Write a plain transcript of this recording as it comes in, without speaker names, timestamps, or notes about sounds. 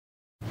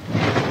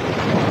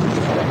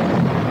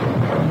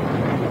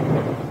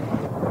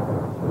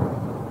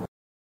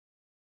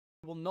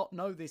will not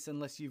know this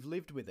unless you've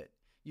lived with it.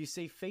 You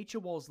see feature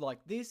walls like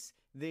this,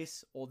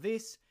 or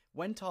this,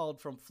 when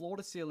tiled from floor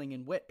to ceiling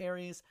in wet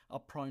areas, are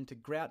prone to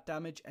grout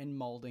damage and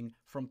moulding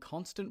from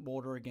constant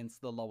water against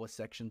the lower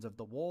sections of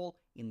the wall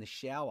in the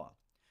shower.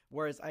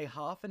 Whereas a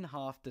half and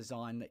half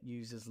design that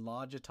uses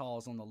larger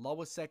tiles on the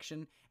lower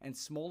section and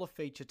smaller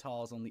feature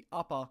tiles on the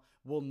upper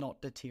will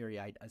not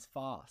deteriorate as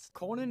fast.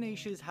 Corner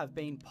niches have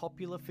been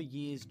popular for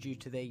years due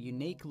to their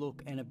unique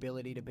look and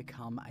ability to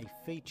become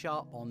a feature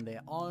on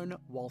their own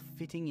while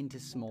fitting into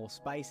small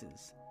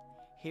spaces.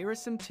 Here are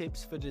some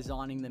tips for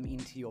designing them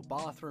into your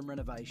bathroom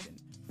renovation.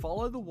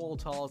 Follow the wall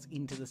tiles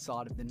into the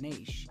side of the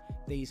niche.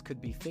 These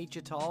could be feature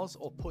tiles,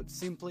 or put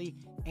simply,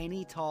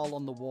 any tile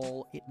on the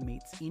wall it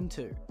meets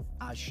into,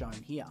 as shown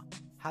here.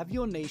 Have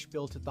your niche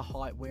built at the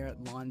height where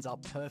it lines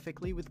up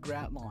perfectly with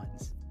grout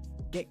lines.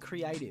 Get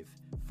creative.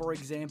 For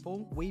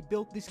example, we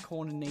built this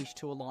corner niche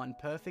to align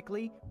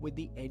perfectly with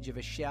the edge of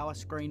a shower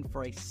screen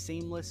for a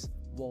seamless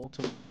wall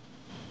to